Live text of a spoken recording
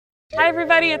Hi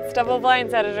everybody, it's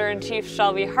DoubleBlind's editor-in-chief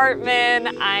Shelby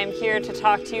Hartman. I'm here to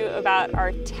talk to you about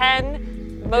our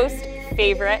 10 most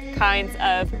favorite kinds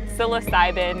of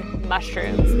psilocybin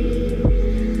mushrooms.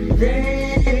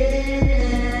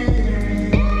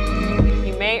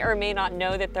 You may or may not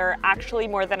know that there are actually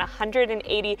more than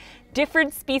 180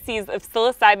 different species of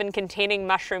psilocybin-containing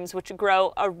mushrooms which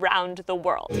grow around the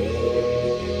world.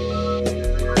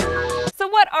 So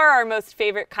what are our most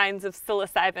favorite kinds of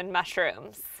psilocybin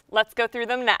mushrooms? Let's go through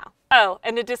them now. Oh,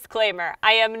 and a disclaimer,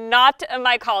 I am not a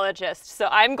mycologist, so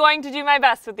I'm going to do my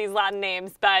best with these Latin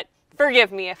names, but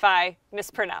forgive me if I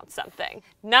mispronounce something.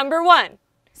 Number 1.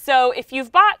 So if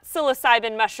you've bought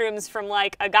psilocybin mushrooms from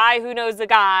like a guy who knows a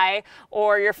guy,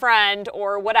 or your friend,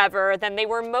 or whatever, then they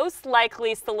were most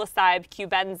likely Psilocybe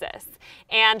cubensis.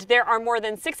 And there are more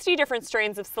than 60 different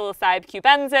strains of Psilocybe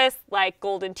cubensis, like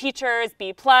Golden Teachers,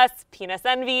 B+, Penis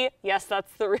Envy, yes,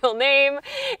 that's the real name,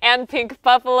 and Pink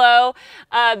Buffalo.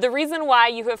 The reason why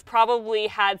you have probably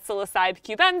had Psilocybe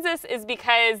cubensis is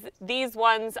because these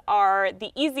ones are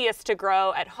the easiest to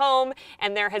grow at home,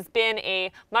 and there has been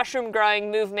a mushroom growing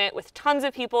movement with tons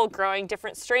of people growing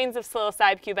different strains of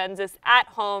Psilocybe cubensis at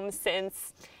home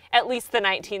since at least the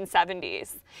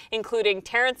 1970s, including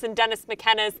Terence and Dennis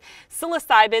McKenna's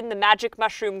Psilocybin, the Magic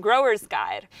Mushroom Grower's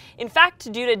Guide. In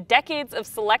fact, due to decades of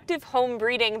selective home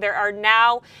breeding, there are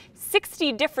now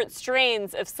 60 different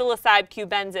strains of Psilocybe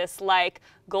cubensis like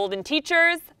Golden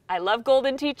Teachers, I love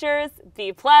Golden Teachers,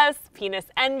 B+, Penis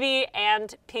Envy,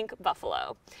 and Pink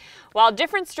Buffalo. While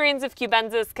different strains of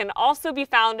cubensis can also be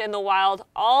found in the wild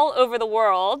all over the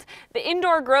world, the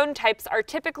indoor grown types are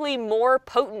typically more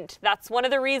potent. That's one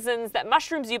of the reasons that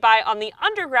mushrooms you buy on the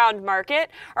underground market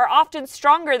are often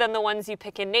stronger than the ones you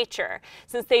pick in nature,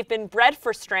 since they've been bred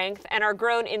for strength and are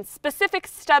grown in specific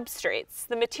substrates,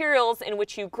 the materials in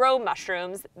which you grow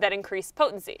mushrooms that increase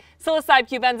potency. Psilocybe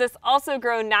cubensis also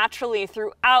grow naturally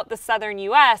throughout the southern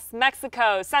US,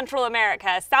 Mexico, Central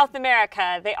America, South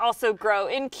America. They also grow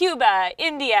in Cuba,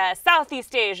 India,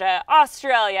 Southeast Asia,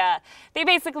 Australia. They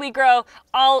basically grow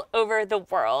all over the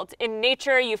world. In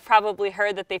nature, you've probably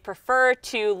heard that they prefer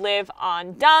to live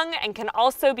on dung and can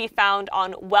also be found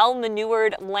on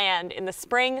well-manured land in the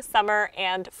spring, summer,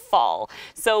 and fall.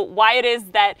 So why it is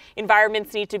that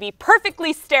environments need to be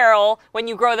perfectly sterile when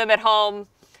you grow them at home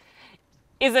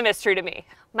is a mystery to me.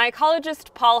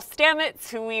 Mycologist Paul Stamets,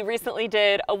 who we recently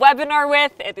did a webinar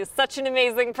with, it is such an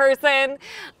amazing person,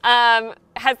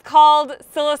 has called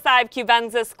Psilocybe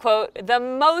cubensis, quote, the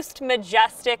most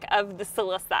majestic of the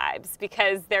psilocybes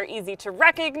because they're easy to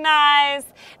recognize,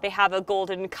 they have a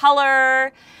golden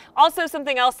color. Also,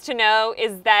 something else to know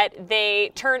is that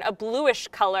they turn a bluish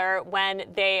color when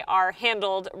they are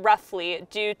handled roughly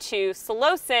due to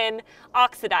psilocin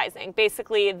oxidizing,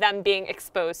 basically them being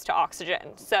exposed to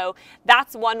oxygen. So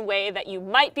that's one way that you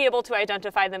might be able to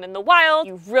identify them in the wild.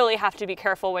 You really have to be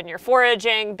careful when you're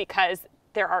foraging because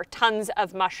there are tons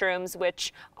of mushrooms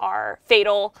which are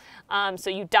fatal, so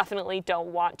you definitely don't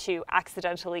want to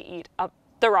accidentally eat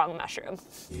the wrong mushroom.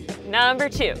 Number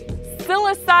 2,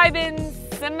 Psilocybin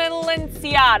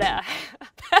similanciata,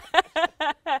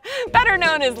 better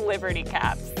known as Liberty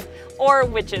Caps, or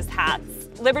witches' hats.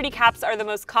 Liberty Caps are the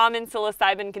most common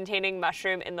psilocybin-containing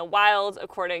mushroom in the wild.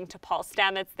 According to Paul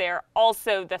Stamets, they are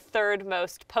also the 3rd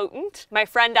most potent. My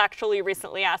friend actually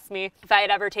recently asked me if I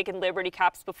had ever taken Liberty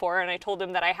Caps before, and I told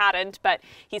him that I hadn't, but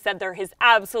he said they're his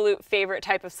absolute favorite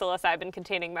type of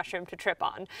psilocybin-containing mushroom to trip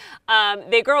on.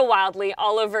 They grow wildly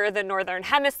all over the northern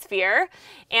hemisphere,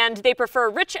 and they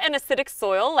prefer rich and acidic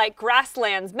soil like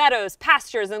grasslands, meadows,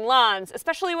 pastures, and lawns,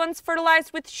 especially ones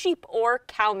fertilized with sheep or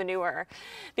cow manure.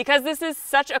 Because this is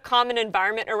such a common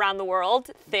environment around the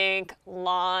world, think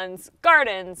lawns,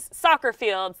 gardens, soccer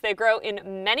fields. They grow in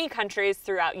many countries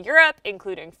throughout Europe,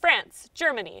 including France,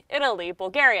 Germany, Italy,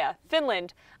 Bulgaria,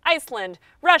 Finland, Iceland,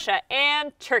 Russia,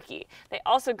 and Turkey. They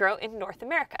also grow in North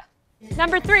America.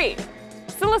 Number 3,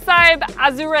 Psilocybe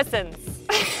azurescens.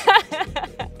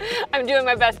 I'm doing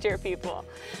my best here, people.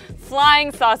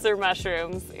 Flying saucer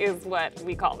mushrooms is what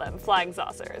we call them, flying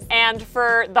saucers. And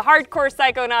for the hardcore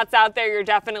psychonauts out there, you're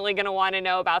definitely gonna wanna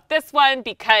know about this one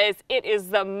because it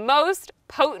is the most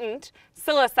potent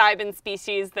psilocybin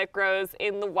species that grows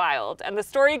in the wild. And the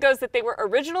story goes that they were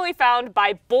originally found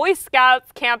by Boy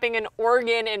Scouts camping in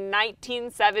Oregon in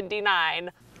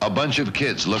 1979. A bunch of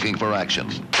kids looking for action.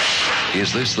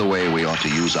 Is this the way we ought to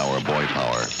use our boy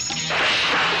power?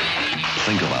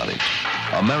 Think about it.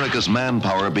 America's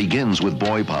manpower begins with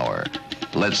boy power.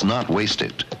 Let's not waste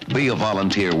it. Be a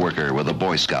volunteer worker with the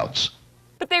Boy Scouts.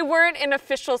 But they weren't an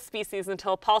official species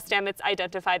until Paul Stamets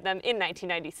identified them in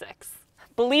 1996.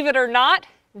 Believe it or not,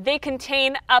 They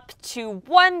contain up to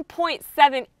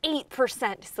 1.78%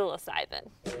 psilocybin.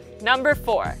 Number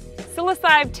 4,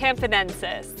 Psilocybe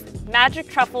tamponensis, magic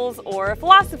truffles or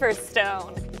philosopher's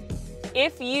stone.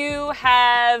 If you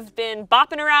have been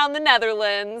bopping around the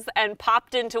Netherlands and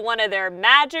popped into one of their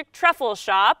magic truffle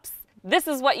shops, this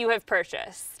is what you have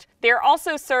purchased. They are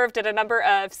also served at a number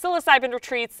of psilocybin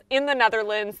retreats in the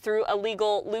Netherlands through a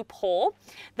legal loophole.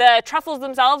 The truffles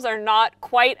themselves are not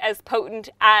quite as potent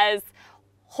as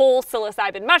whole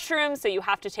psilocybin mushrooms, so you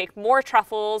have to take more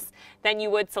truffles than you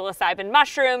would psilocybin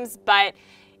mushrooms, but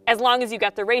as long as you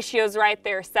get the ratios right,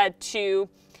 they're said to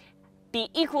be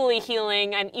equally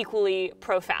healing and equally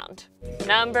profound.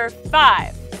 Number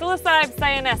 5, psilocybe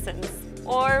cyanescens,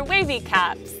 or wavy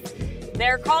caps.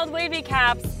 They're called wavy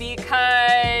caps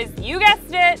because, you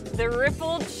guessed it, the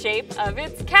rippled shape of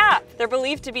its cap. They're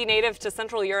believed to be native to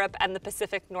Central Europe and the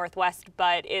Pacific Northwest,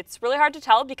 but it's really hard to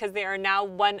tell because they are now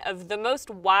one of the most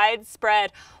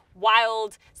widespread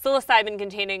wild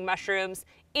psilocybin-containing mushrooms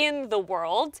in the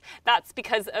world. That's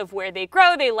because of where they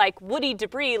grow. They like woody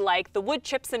debris like the wood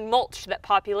chips and mulch that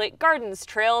populate gardens,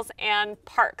 trails, and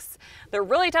parks. They're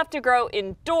really tough to grow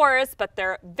indoors, but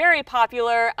they're very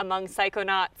popular among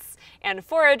psychonauts and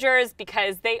foragers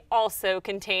because they also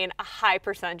contain a high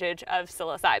percentage of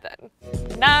psilocybin.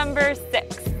 Number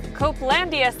 6,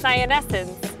 Copelandia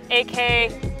cyanescens, aka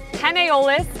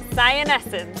Peneolus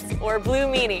cyanescens, or blue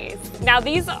meanies. Now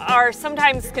these are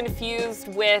sometimes confused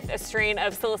with a strain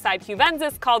of Psilocybe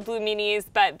cubensis called blue meanies,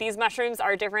 but these mushrooms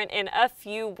are different in a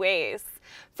few ways.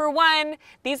 For one,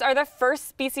 these are the first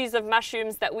species of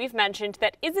mushrooms that we've mentioned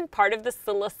that isn't part of the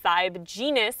Psilocybe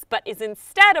genus, but is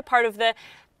instead a part of the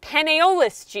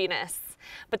Peneolus genus.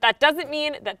 But that doesn't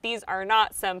mean that these are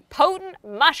not some potent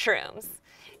mushrooms.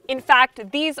 In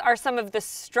fact, these are some of the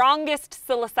strongest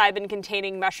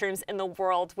psilocybin-containing mushrooms in the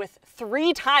world, with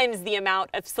 3 times the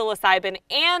amount of psilocybin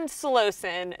and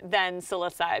psilocin than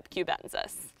Psilocybe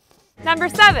cubensis. Number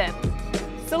 7,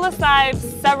 Psilocybe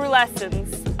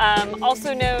cerulescens,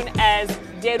 also known as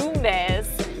derumbes,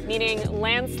 meaning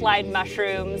landslide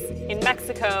mushrooms in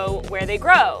Mexico where they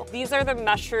grow. These are the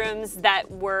mushrooms that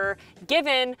were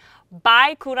given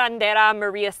by curandera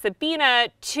Maria Sabina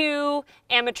to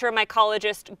amateur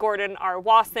mycologist Gordon R.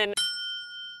 Wasson.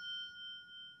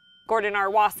 Gordon R.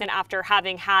 Wasson, after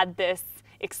having had this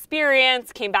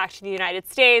experience, came back to the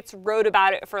United States, wrote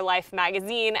about it for Life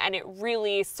magazine, and it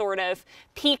really sort of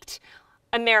piqued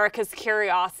America's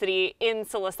curiosity in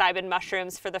psilocybin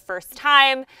mushrooms for the first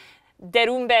time.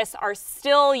 Derumbes are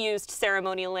still used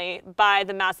ceremonially by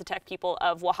the Mazatec people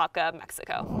of Oaxaca,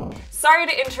 Mexico. Sorry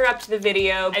to interrupt the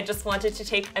video. I just wanted to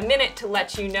take a minute to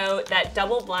let you know that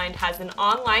DoubleBlind has an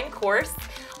online course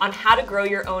on how to grow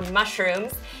your own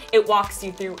mushrooms. It walks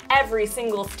you through every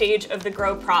single stage of the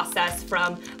grow process,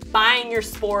 from buying your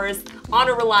spores on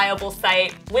a reliable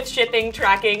site with shipping,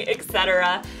 tracking,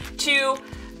 etc., to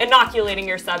inoculating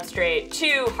your substrate,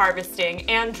 to harvesting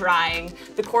and drying.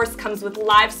 The course comes with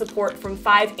live support from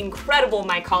 5 incredible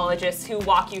mycologists who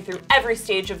walk you through every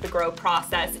stage of the grow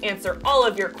process, answer all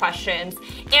of your questions,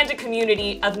 and a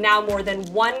community of now more than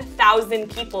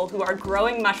 1,000 people who are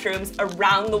growing mushrooms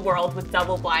around the world with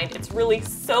DoubleBlind. It's really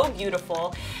so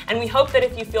beautiful, and we hope that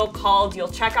if you feel called, you'll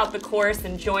check out the course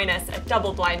and join us at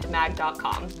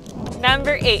doubleblindmag.com.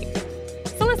 Number 8.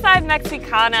 Psilocybe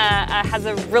mexicana has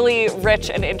a really rich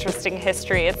and interesting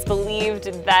history. It's believed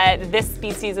that this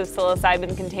species of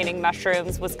psilocybin-containing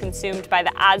mushrooms was consumed by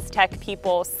the Aztec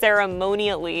people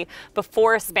ceremonially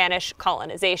before Spanish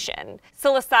colonization.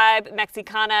 Psilocybe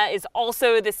mexicana is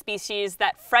also the species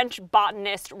that French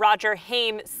botanist Roger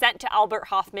Haim sent to Albert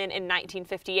Hofmann in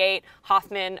 1958.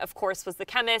 Hofmann, of course, was the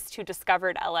chemist who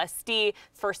discovered LSD,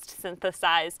 first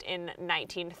synthesized in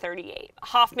 1938.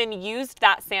 Hofmann used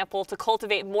that sample to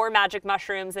cultivate more magic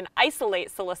mushrooms and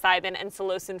isolate psilocybin and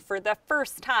psilocin for the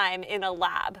first time in a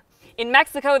lab. In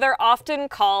Mexico, they're often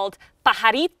called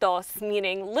pajaritos,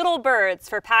 meaning little birds,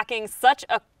 for packing such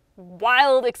a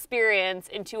wild experience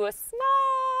into a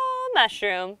small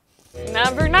mushroom.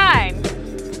 Number 9.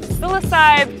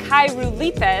 Psilocybe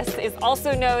cairulipes is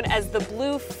also known as the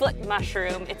blue foot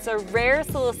mushroom. It's a rare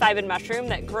psilocybin mushroom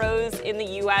that grows in the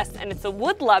US, and it's a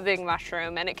wood-loving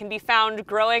mushroom, and it can be found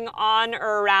growing on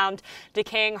or around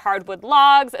decaying hardwood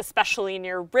logs, especially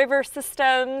near river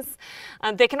systems.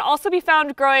 They can also be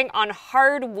found growing on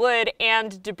hardwood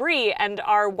and debris, and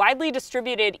are widely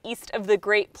distributed east of the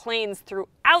Great Plains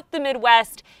throughout the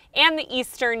Midwest and the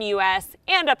eastern US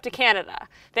and up to Canada.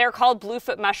 They're called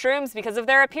bluefoot mushrooms because of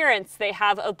their appearance. They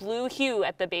have a blue hue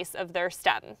at the base of their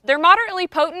stem. They're moderately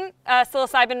potent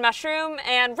psilocybin mushroom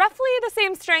and roughly the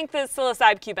same strength as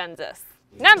Psilocybe cubensis.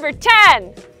 Number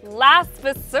 10, last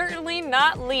but certainly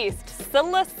not least,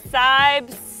 Psilocybin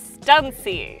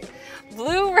stuncy.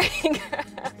 Blue ringer.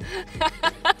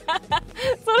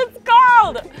 That's what it's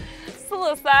called.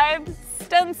 Psilocybin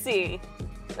stuncy.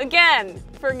 Again,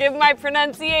 forgive my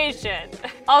pronunciation.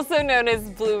 Also known as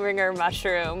blue ringer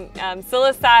mushroom,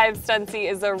 Psilocybin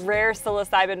stuncy is a rare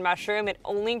psilocybin mushroom. It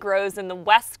only grows in the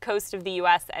west coast of the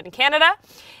US and Canada.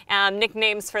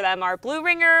 Nicknames for them are blue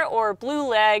ringer or blue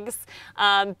legs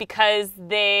because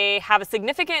they have a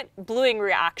significant bluing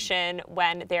reaction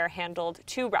when they're handled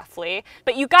too roughly.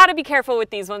 But you gotta be careful with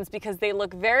these ones because they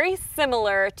look very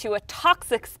similar to a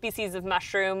toxic species of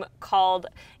mushroom called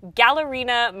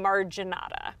Galerina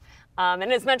marginata.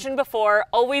 And as mentioned before,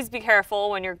 always be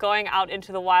careful when you're going out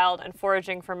into the wild and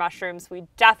foraging for mushrooms. We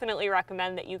definitely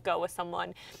recommend that you go with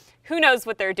someone who knows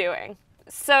what they're doing.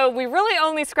 So we really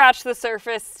only scratched the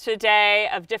surface today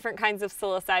of different kinds of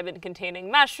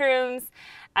psilocybin-containing mushrooms.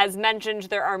 As mentioned,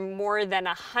 there are more than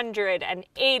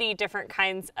 180 different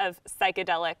kinds of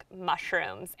psychedelic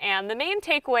mushrooms. And the main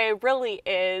takeaway really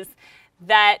is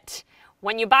that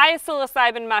when you buy a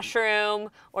psilocybin mushroom,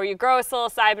 or you grow a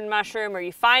psilocybin mushroom, or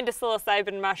you find a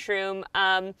psilocybin mushroom,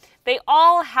 they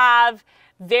all have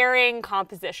varying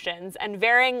compositions and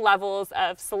varying levels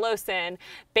of psilocin,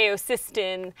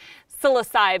 baeocystin,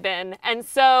 psilocybin. And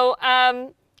so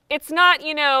it's not,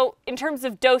 you know, in terms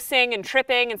of dosing and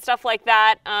tripping and stuff like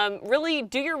that, really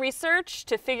do your research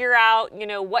to figure out, you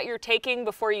know, what you're taking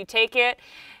before you take it.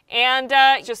 And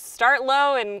just start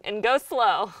low and go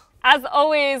slow. As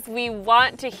always, we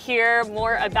want to hear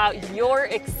more about your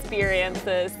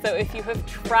experiences. So if you have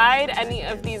tried any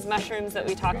of these mushrooms that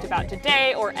we talked about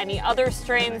today, or any other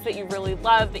strains that you really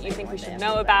love that you think we should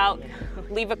know about,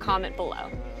 leave a comment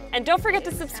below. And don't forget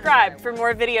to subscribe for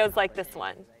more videos like this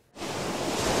one.